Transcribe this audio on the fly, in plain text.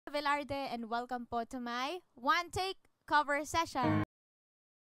Velarde and welcome po to my one take cover session.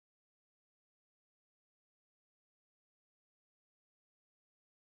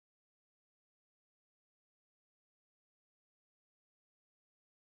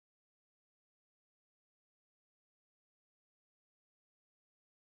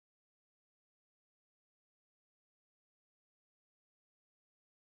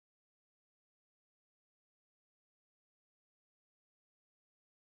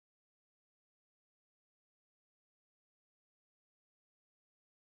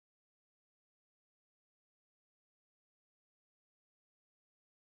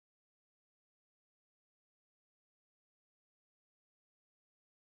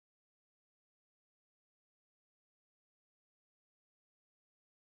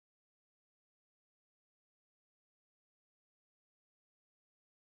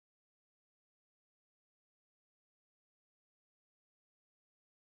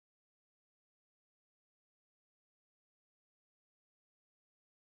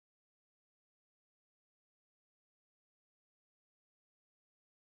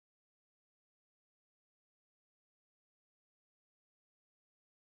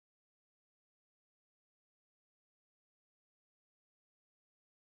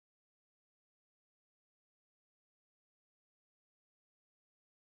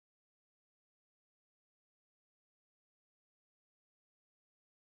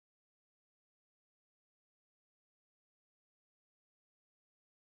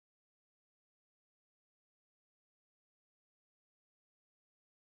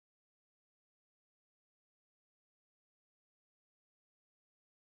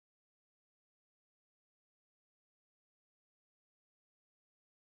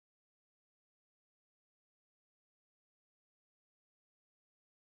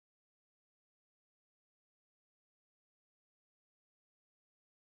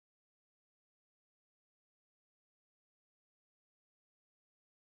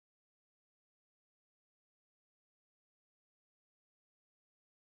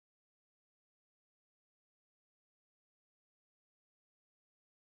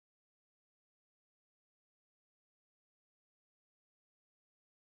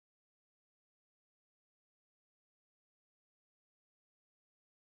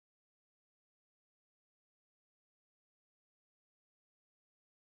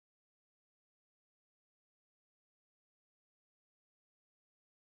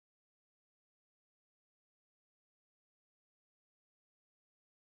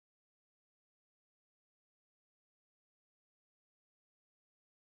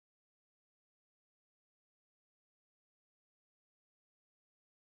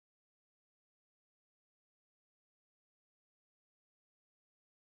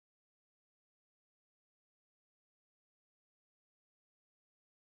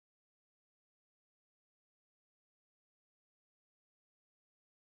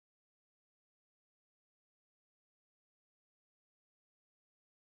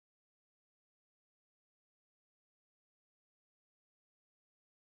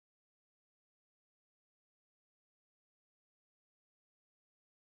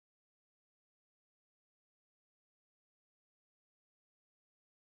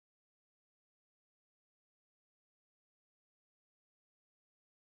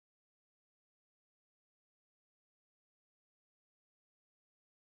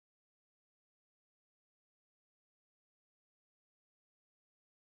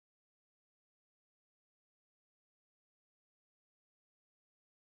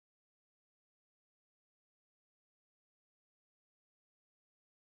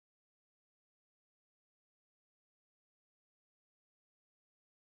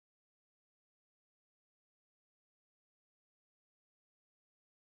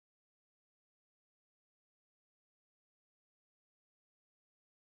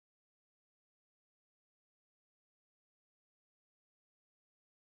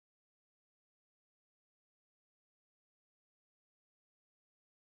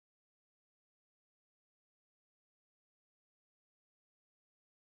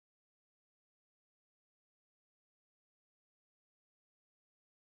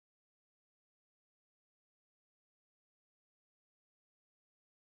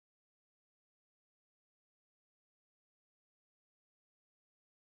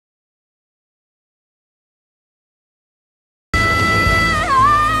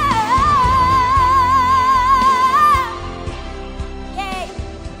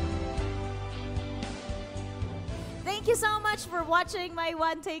 Thank you so much for watching my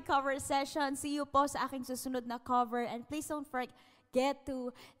one take cover session. See you po sa aking susunod na cover. And please don't forget, forget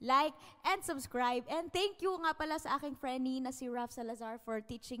to like and subscribe. And thank you nga pala sa aking friend na si Raf Salazar for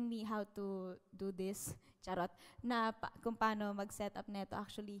teaching me how to do this. Charot. Kung paano mag-set up neto.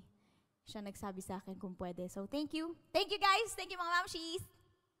 Actually, siya nagsabi sa akin kung pwede. So, thank you. Thank you, guys. Thank you, mga mamshis.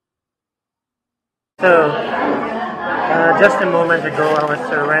 So, just a moment ago, I was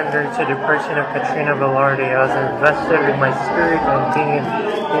surrendered to the person of Katrina Velarde. I was invested with my spirit and being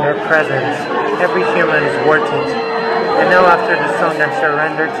in her presence. Every human is worth it. And now after the song, I'm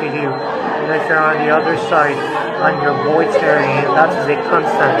surrendered to you. And if you're on the other side, on your voice area, that is a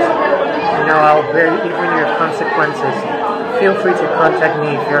constant. You know, I'll bear even your consequences. Feel free to contact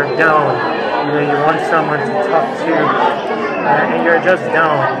me if you're down. You know, you want someone to talk to. And you're just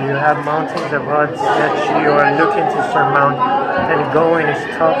down. You have mountains of odds that you are looking to surmount, and going is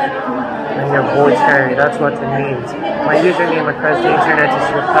tough, and your voice hairy. That's what it means. My username across the internet is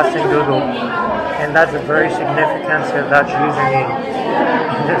surpassing Google, and that's a very significance of that username.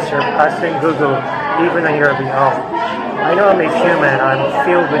 It's surpassing Google, even on your behalf. I know I'm a human. I'm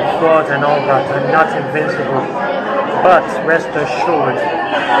filled with flaws and all that. I'm not invincible. But rest assured,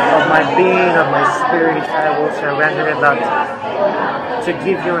 of my being, of my spirit, I will surrender that to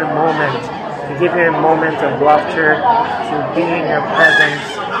give you a moment, of laughter, to be in your presence.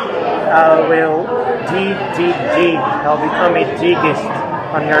 I will dig. I'll become a diggist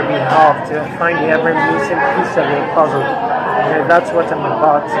on your behalf to find the ever missing piece of a puzzle. And that's what I'm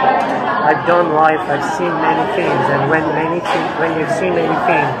about. I've done life, I've seen many things, and when you've seen many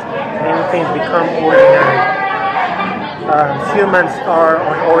things become ordinary. Humans are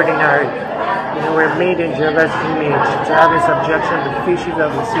unordinary. You know, we're made in Jehovah's image to have a subjection to fishes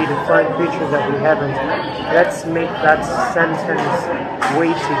of the sea, to flying creatures of the heavens. Let's make that sentence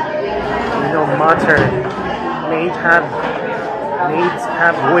weighty, you know, matter. May it have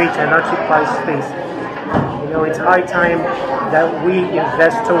weight and occupy space. You know, it's high time that we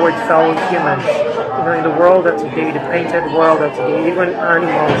invest towards fellow humans. You know, in the world of today, the painted world of today, even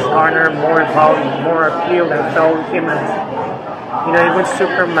animals garner more value, more appeal than fellow humans. You know, even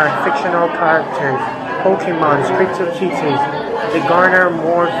Superman, fictional characters, Pokemon, CryptoKitties, they garner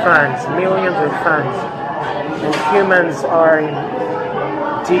more fans, millions of fans. And humans are in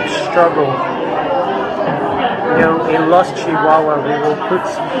deep struggle. You know, a lost Chihuahua, we will put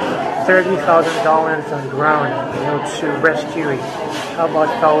 $30,000 on ground, you know, to rescue it. How about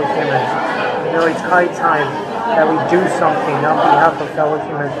fellow humans? You know, it's high time that we do something on behalf of fellow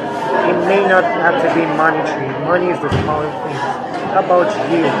humans. It may not have to be monetary. Money is the smallest thing. How about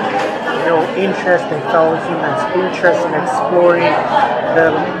you? You know, interest in fellow humans, interest in exploring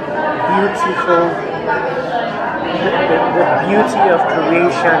the beauty of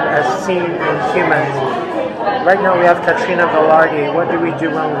creation as seen in humans. Right now we have Katrina Velarde. What do we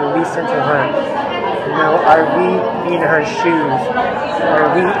do when we listen to her? You know, are we in her shoes?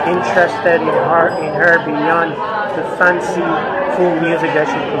 Are we interested in her beyond the fancy, full music that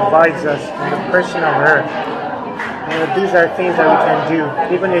she provides us in the person of her? You know, these are things that we can do.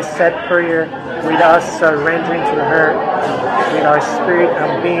 Even a set prayer with us surrendering to her, with our spirit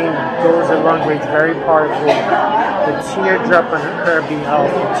and being goes along with very powerful. The teardrop on her behalf,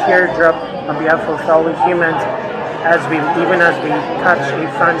 the teardrop on behalf of fellow humans, as we catch a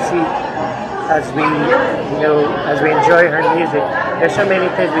fancy, as we enjoy her music. There's so many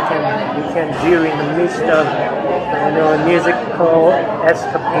things we can do in the midst of, you know, a musical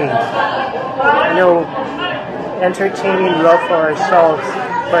escapade. You know, entertaining love for ourselves,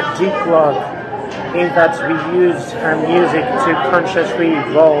 but deep love in that we use our music to consciously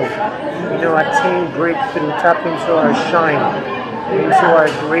evolve, you know, attain breakthrough, tap into our shine, into our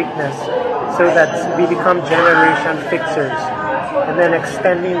greatness, so that we become generation fixers, and then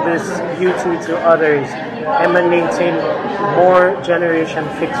extending this beauty to others, emanating more generation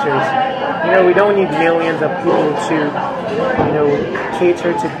fixers. You know, we don't need millions of people to, you know,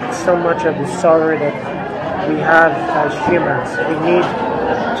 cater to so much of the sorrow that we have as humans. We need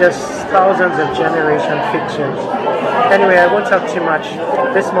just thousands of generation fixtures. Anyway, I won't talk too much.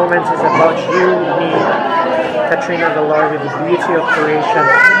 This moment is about you, me, Katrina Velarde, the beauty of creation.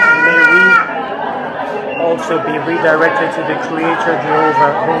 May we also be redirected to the Creator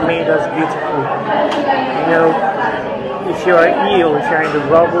Jehovah who made us beautifully. You know, if you are ill, if you're in the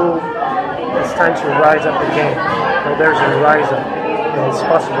rubble, it's time to rise up again. Well, there's a rise up. It's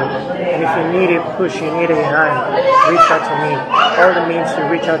possible. And if you need a push, you need a hand, reach out to me. All the means to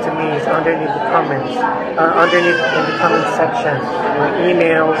reach out to me is underneath the comments, underneath in the comment section, my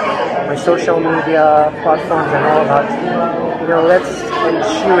email, my social media platforms and all that. You know, let's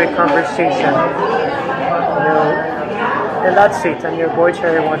ensue a conversation. You know, and that's it. I'm your boy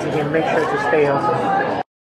Cherry once again. Make sure to stay awesome.